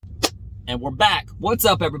And we're back. What's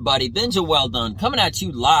up, everybody? Benja Well Done coming at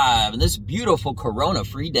you live on this beautiful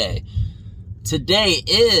Corona-free day. Today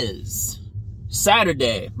is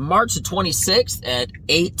Saturday, March the 26th at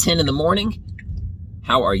 8:10 in the morning.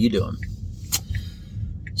 How are you doing?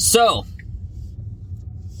 So,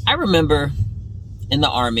 I remember in the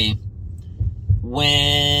Army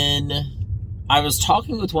when I was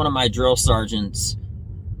talking with one of my drill sergeants.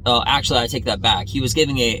 Actually, I take that back. He was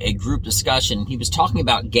giving a group discussion. He was talking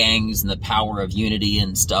about gangs and the power of unity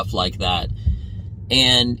and stuff like that.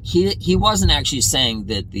 And he wasn't actually saying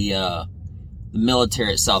that the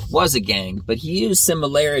military itself was a gang, but he used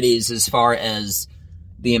similarities as far as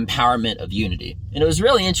the empowerment of unity. And it was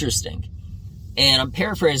really interesting. And I'm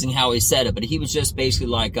paraphrasing how he said it, but he was just basically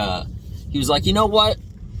like, he was like, you know what?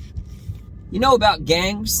 You know about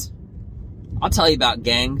gangs? I'll tell you about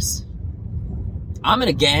gangs. I'm in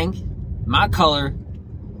a gang. My color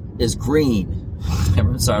is green.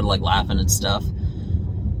 Everyone started like laughing and stuff.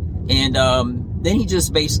 And then he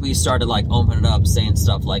just basically started like opening it up, saying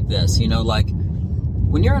stuff like this. You know, like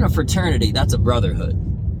when you're in a fraternity, that's a brotherhood.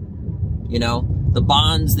 You know, the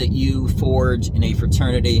bonds that you forge in a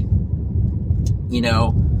fraternity, you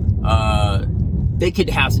know, they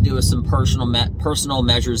could have to do with some personal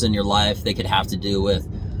measures in your life. They could have to do with,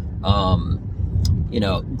 you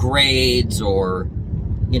know, grades or,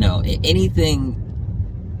 you know, anything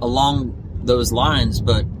along those lines.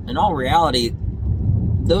 But in all reality,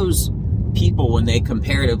 those people, when they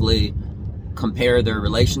comparatively compare their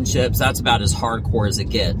relationships, that's about as hardcore as it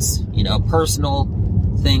gets. You know, personal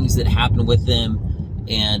things that happen with them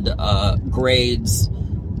and grades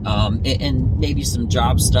and maybe some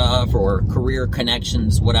job stuff or career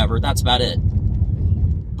connections, whatever. That's about it.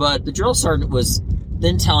 But the drill sergeant was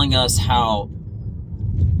then telling us how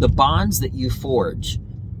the bonds that you forge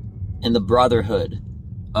in the brotherhood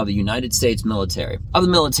of the United States military, of the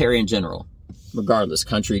military in general, regardless,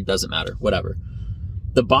 country, doesn't matter, whatever.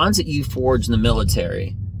 The bonds that you forge in the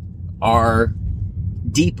military are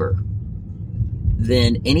deeper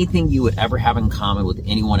than anything you would ever have in common with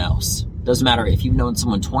anyone else. Doesn't matter if you've known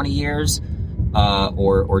someone 20 years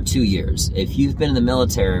or 2 years. If you've been in the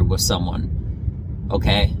military with someone,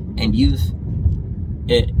 okay, and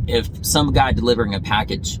if some guy delivering a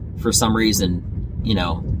package for some reason, you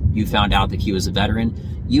know, you found out that he was a veteran,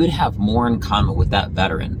 you would have more in common with that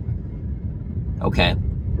veteran, okay,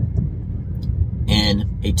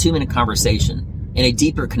 in a 2-minute conversation, in a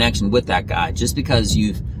deeper connection with that guy, just because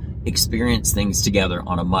you've experienced things together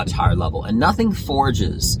on a much higher level. And nothing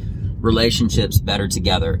forges relationships better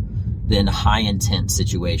together than high-intent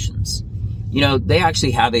situations. You know, they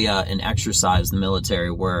actually have an exercise in the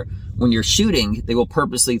military where when you're shooting, they will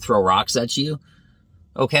purposely throw rocks at you,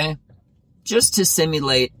 okay? Just to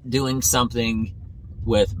simulate doing something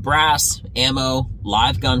with brass, ammo,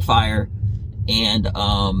 live gunfire, and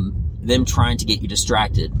them trying to get you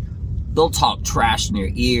distracted. They'll talk trash in your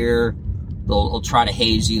ear. They'll try to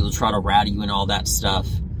haze you. They'll try to rattle you and all that stuff.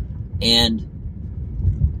 And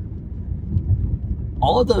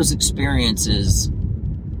all of those experiences,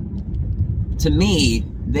 to me,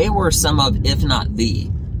 they were some of, if not the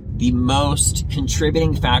most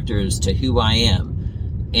contributing factors to who I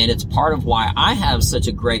am. And it's part of why I have such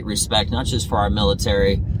a great respect, not just for our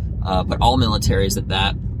military, but all militaries at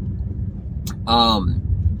that.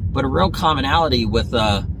 But a real commonality with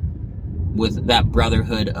that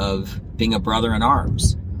brotherhood of being a brother in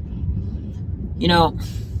arms. You know,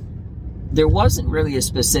 there wasn't really a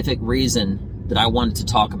specific reason that I wanted to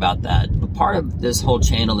talk about that. But part of this whole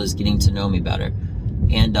channel is getting to know me better.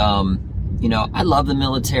 And, you know, I love the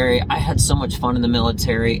military. I had so much fun in the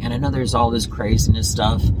military. And I know there's all this craziness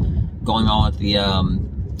stuff going on with the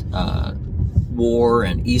war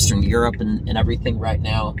and Eastern Europe and everything right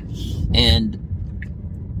now. And,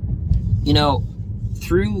 you know,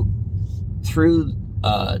 through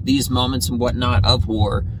these moments and whatnot of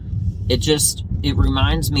war, it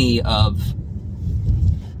reminds me of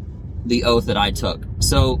the oath that I took.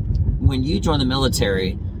 So when you join the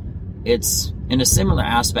military, it's in a similar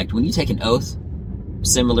aspect. When you take an oath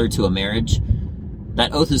similar to a marriage,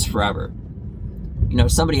 that oath is forever. You know,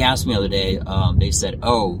 somebody asked me the other day, they said,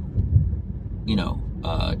 oh, you know,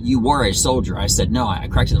 you were a soldier. I said, no, I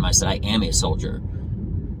corrected them. I said, I am a soldier.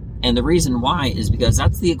 And the reason why is because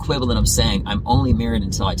that's the equivalent of saying I'm only married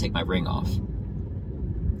until I take my ring off.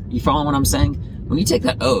 You follow what I'm saying? When you take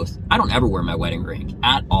that oath, I don't ever wear my wedding ring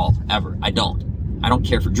at all, ever. I don't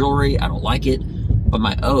care for jewelry. I don't like it. But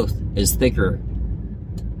my oath is thicker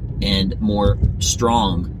and more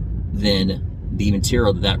strong than the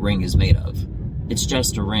material that ring is made of. It's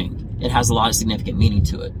just a ring. It has a lot of significant meaning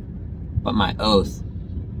to it. But my oath,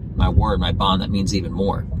 my word, my bond, that means even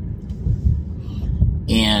more.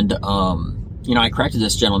 And, I corrected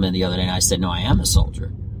this gentleman the other day and I said, no, I am a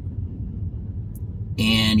soldier.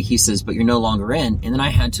 And he says, but you're no longer in. And then I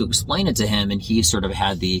had to explain it to him, and he sort of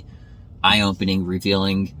had the eye-opening,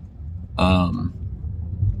 revealing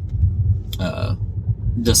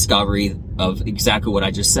discovery of exactly what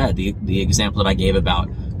I just said. The example that I gave about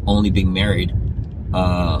only being married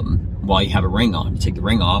while you have a ring on. You take the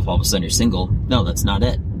ring off, all of a sudden you're single. No, that's not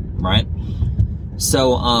it, right?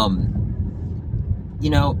 So,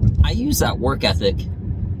 I use that work ethic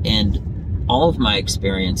and all of my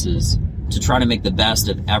experiences to try to make the best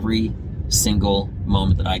of every single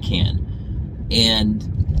moment that I can. And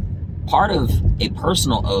part of a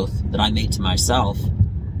personal oath that I made to myself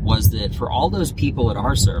was that for all those people that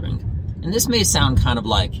are serving, and this may sound kind of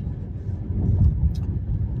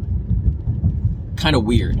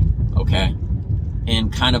weird, okay?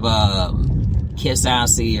 And kind of a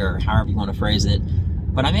kiss-assy, or however you want to phrase it,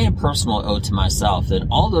 but I made a personal oath to myself that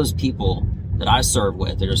all those people that I serve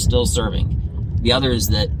with, that are still serving, the others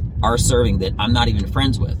that are serving that I'm not even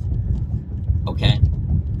friends with, okay?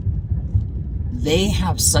 They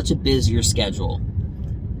have such a busier schedule,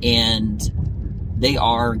 and they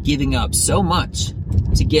are giving up so much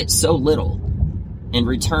to get so little in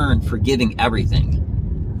return for giving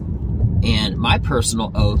everything. And my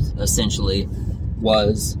personal oath, essentially,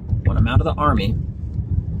 was when I'm out of the Army,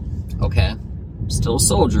 okay, still a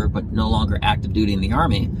soldier, but no longer active duty in the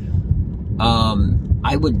Army,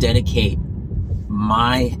 I would dedicate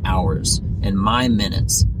my hours and my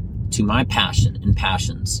minutes to my passion and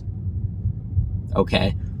passions,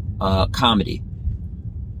 okay, comedy.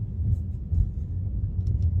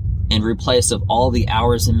 In replace of all the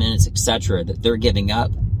hours and minutes, etc., that they're giving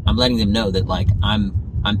up, I'm letting them know that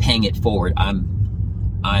I'm paying it forward.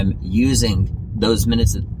 I'm using those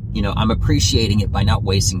minutes that, I'm appreciating it by not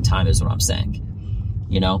wasting time, is what I'm saying,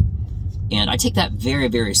 And I take that very,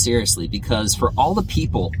 very seriously, because for all the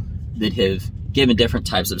people that have given different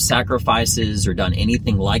types of sacrifices or done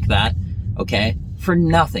anything like that, okay, for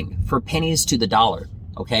nothing, for pennies to the dollar,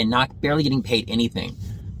 okay, not barely getting paid anything,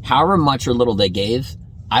 however much or little they gave,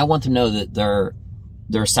 I want to know that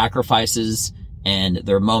their sacrifices and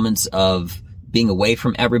their moments of being away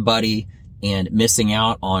from everybody and missing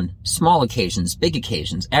out on small occasions, big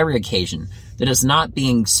occasions, every occasion, that is not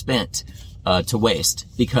being spent to waste,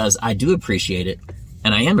 because I do appreciate it,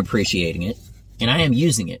 and I am appreciating it, and I am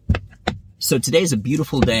using it. So today's a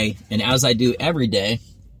beautiful day, and as I do every day,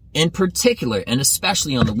 in particular, and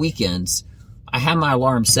especially on the weekends, I have my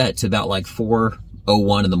alarm set to about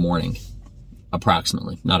 4:01 in the morning,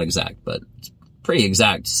 approximately. Not exact, but it's pretty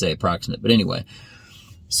exact to say approximate. But anyway,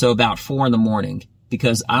 so about 4 in the morning,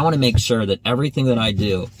 because I want to make sure that everything that I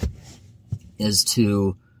do is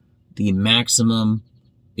to the maximum,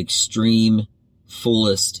 extreme,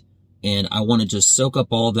 fullest, and I want to just soak up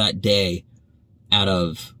all that day out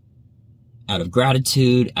of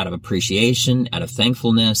gratitude, out of appreciation, out of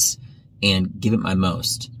thankfulness, and give it my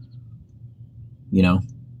most, And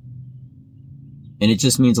it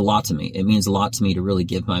just means a lot to me. It means a lot to me to really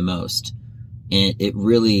give my most. And it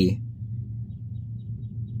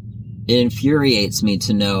infuriates me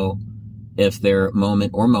to know if there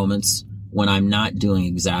are moments when I'm not doing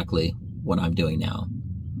exactly what I'm doing now.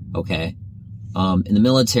 Okay. In the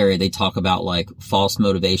military, they talk about false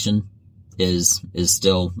motivation is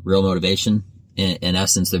still real motivation. In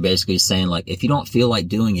essence, they're basically saying if you don't feel like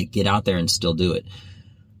doing it, get out there and still do it.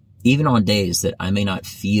 Even on days that I may not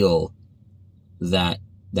feel that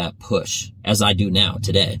push, as I do now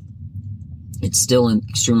today, it's still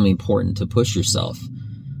extremely important to push yourself.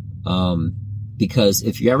 Because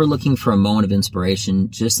if you're ever looking for a moment of inspiration,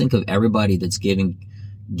 just think of everybody that's giving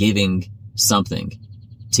something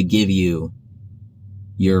to give you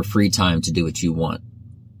your free time to do what you want.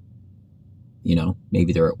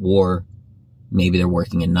 Maybe they're at war, maybe they're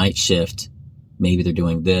working a night shift, maybe they're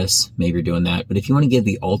doing this, maybe you're doing that. But if you want to give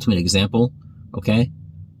the ultimate example, okay,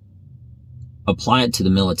 apply it to the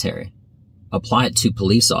military, apply it to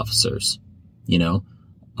police officers,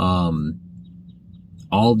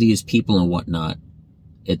 all these people and whatnot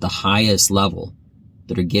at the highest level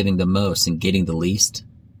that are giving the most and getting the least.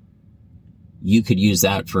 You could use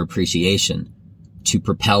that for appreciation to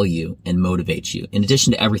propel you and motivate you, in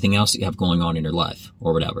addition to everything else that you have going on in your life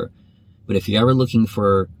or whatever. But if you're ever looking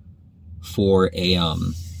for a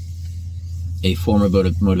form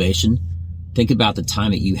of motivation, think about the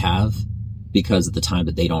time that you have because of the time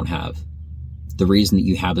that they don't have. The reason that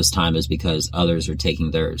you have this time is because others are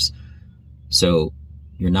taking theirs. So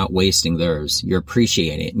you're not wasting theirs. You're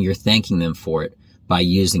appreciating it and you're thanking them for it by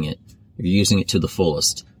using it. You're using it to the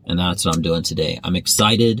fullest. And that's what I'm doing today. I'm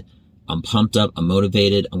excited. I'm pumped up. I'm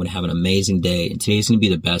motivated. I'm going to have an amazing day. And today's going to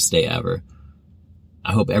be the best day ever.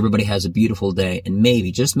 I hope everybody has a beautiful day. And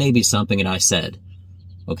maybe, just maybe something that I said,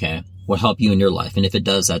 okay, will help you in your life. And if it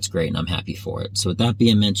does, that's great. And I'm happy for it. So with that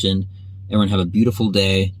being mentioned, everyone have a beautiful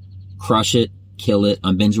day. Crush it. Kill it.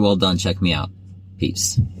 I'm Benji Well Done. Check me out.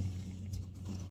 Peace.